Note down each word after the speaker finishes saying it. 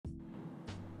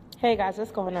Hey guys, what's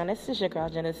going on? This is your girl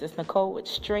Genesis Nicole with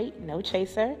Straight No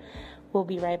Chaser. We'll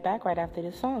be right back right after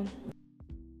this song.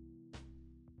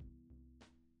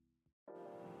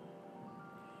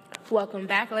 Welcome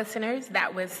back, listeners.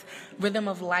 That was Rhythm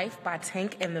of Life by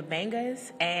Tank and the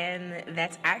Bangas, and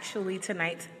that's actually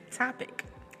tonight's topic.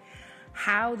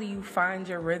 How do you find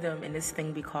your rhythm in this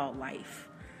thing we call life?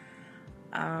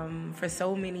 For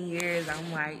so many years,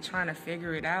 I'm like trying to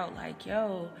figure it out. Like,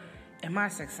 yo, am I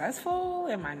successful?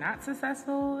 Am I not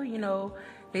successful? You know,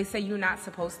 they say you're not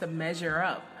supposed to measure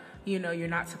up. You know, you're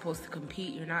not supposed to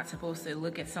compete. You're not supposed to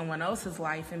look at someone else's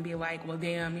life and be like, well,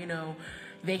 damn, you know,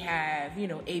 they have, you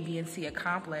know, A, B, and C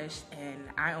accomplished and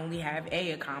I only have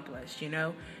A accomplished, you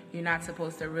know? You're not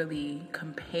supposed to really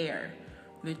compare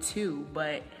the two,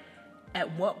 but at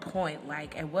what point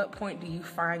do you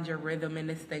find your rhythm in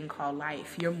this thing called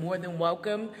life? You're more than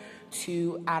welcome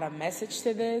to add a message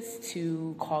to this,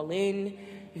 to call in.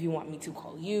 If you want me to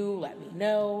call you, let me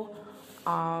know.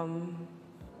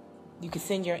 You can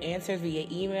send your answers via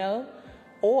email,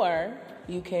 or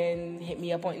you can hit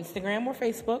me up on Instagram or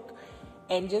Facebook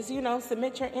and just, you know,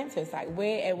 submit your answers. Like,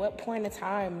 at what point in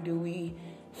time do we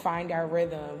find our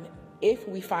rhythm, if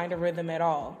we find a rhythm at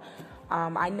all?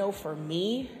 I know for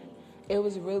me, it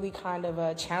was really kind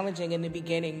of challenging in the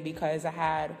beginning because I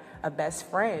had a best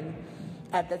friend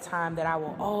at the time that I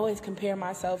will always compare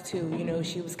myself to. You know,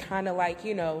 she was kind of like,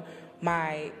 you know,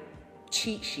 my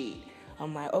cheat sheet.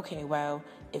 I'm like, okay, well,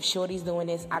 if Shorty's doing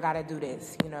this, I gotta do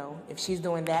this. You know, if she's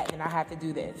doing that, then I have to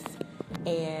do this.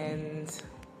 And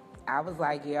I was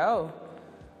like, yo,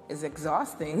 it's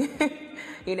exhausting.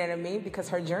 You know what I mean? Because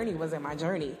her journey wasn't my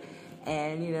journey.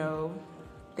 And, you know,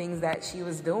 things that she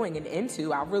was doing and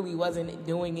into, I really wasn't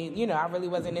doing it, you know, I really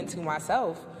wasn't into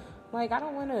myself. Like, I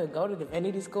don't want to go to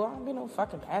divinity school. I don't be no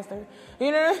fucking pastor.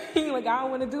 You know what I mean? Like, I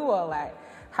don't want to do all that.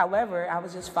 However, I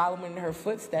was just following her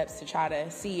footsteps to try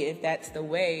to see if that's the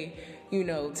way, you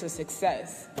know, to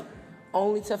success.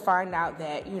 Only to find out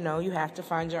that, you know, you have to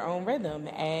find your own rhythm.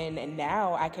 And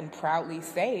now I can proudly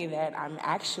say that I'm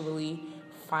actually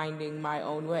finding my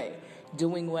own way,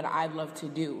 doing what I love to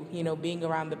do, you know, being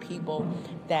around the people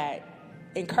that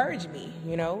encourage me,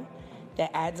 you know, that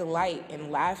adds a light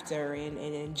and laughter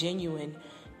and genuine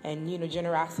and, you know,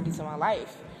 generosity to my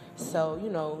life. So, you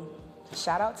know,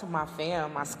 shout out to my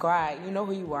fam, my squad. You know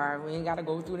who you are. We ain't got to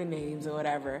go through the names or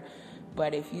whatever.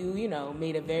 But if you, you know,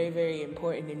 made a very, very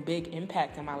important and big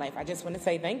impact in my life, I just want to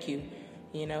say thank you.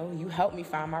 You know, you helped me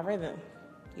find my rhythm.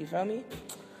 You feel me?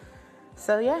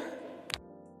 So, yeah.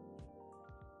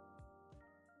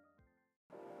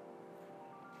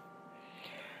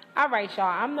 All right, y'all,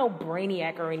 I'm no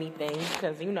brainiac or anything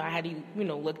because, you know, I had to, you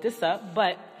know, look this up.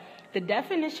 But the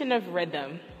definition of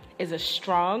rhythm is a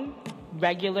strong,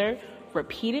 regular,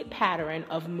 repeated pattern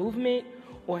of movement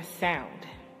or sound.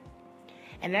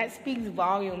 And that speaks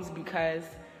volumes because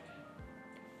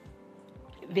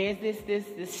there's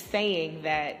this saying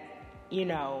that, you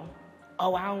know,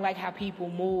 oh, I don't like how people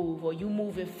move, or you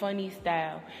move in funny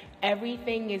style.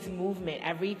 Everything is movement.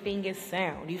 Everything is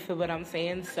sound. You feel what I'm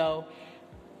saying? So,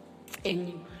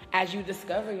 and as you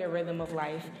discover your rhythm of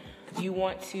life, you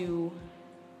want to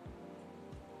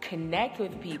connect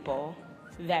with people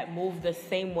that move the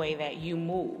same way that you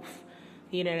move.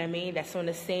 You know what I mean? That's on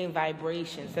the same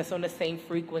vibrations. That's on the same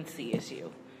frequency as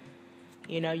you.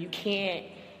 You know, you can't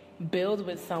build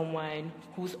with someone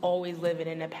who's always living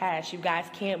in the past. You guys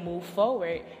can't move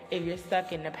forward if you're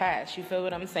stuck in the past. You feel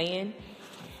what I'm saying?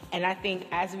 And I think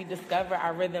as we discover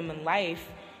our rhythm in life,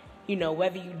 you know,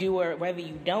 whether you do or whether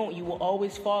you don't, you will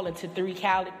always fall into three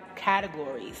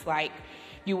categories. Like,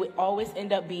 you would always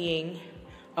end up being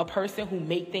a person who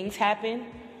make things happen,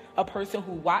 a person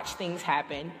who watch things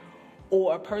happen,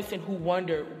 or a person who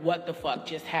wondered what the fuck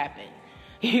just happened.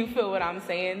 You feel what I'm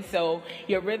saying? So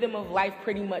your rhythm of life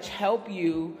pretty much help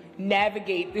you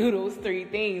navigate through those three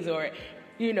things, or,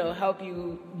 you know, help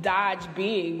you dodge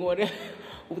being one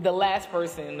the last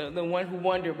person, the one who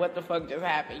wondered what the fuck just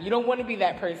happened. You don't want to be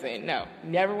that person. No,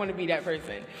 never want to be that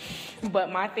person.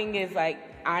 But my thing is, like,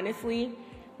 honestly,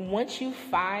 once you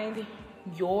find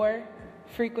your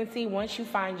frequency, once you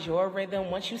find your rhythm,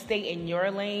 once you stay in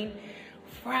your lane,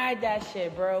 ride that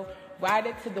shit, bro. Ride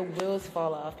it till the wheels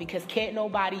fall off, because can't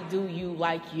nobody do you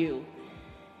like you.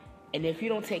 And if you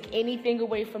don't take anything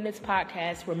away from this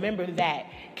podcast, remember that.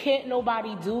 Can't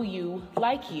nobody do you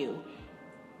like you.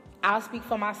 I'll speak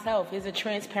for myself. It's a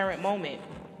transparent moment.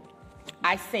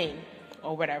 I sing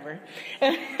or whatever.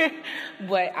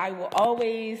 But I will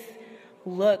always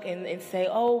look and say,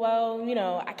 oh, well, you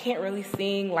know, I can't really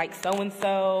sing like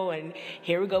so-and-so, and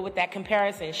here we go with that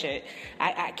comparison shit.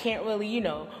 I can't really, you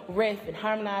know, riff and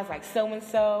harmonize like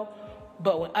so-and-so.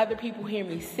 But when other people hear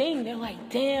me sing, they're like,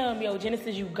 damn, yo,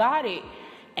 Genesis, you got it.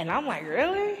 And I'm like,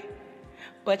 really?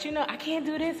 But I can't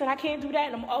do this and I can't do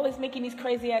that. And I'm always making these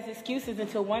crazy ass excuses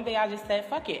until one day I just said,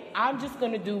 fuck it. I'm just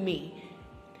going to do me.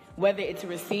 Whether it's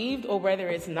received or whether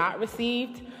it's not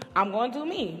received, I'm going to do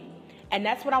me. And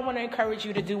that's what I want to encourage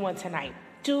you to do on tonight.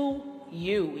 Do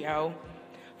you, yo.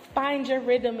 Find your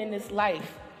rhythm in this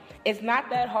life. It's not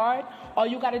that hard. All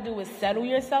you got to do is settle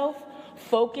yourself,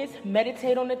 focus,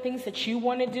 meditate on the things that you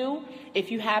want to do.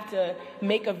 If you have to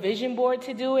make a vision board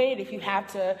to do it, if you have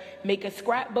to make a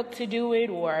scrapbook to do it,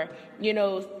 or,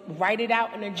 write it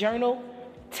out in a journal,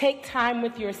 take time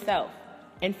with yourself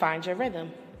and find your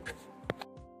rhythm.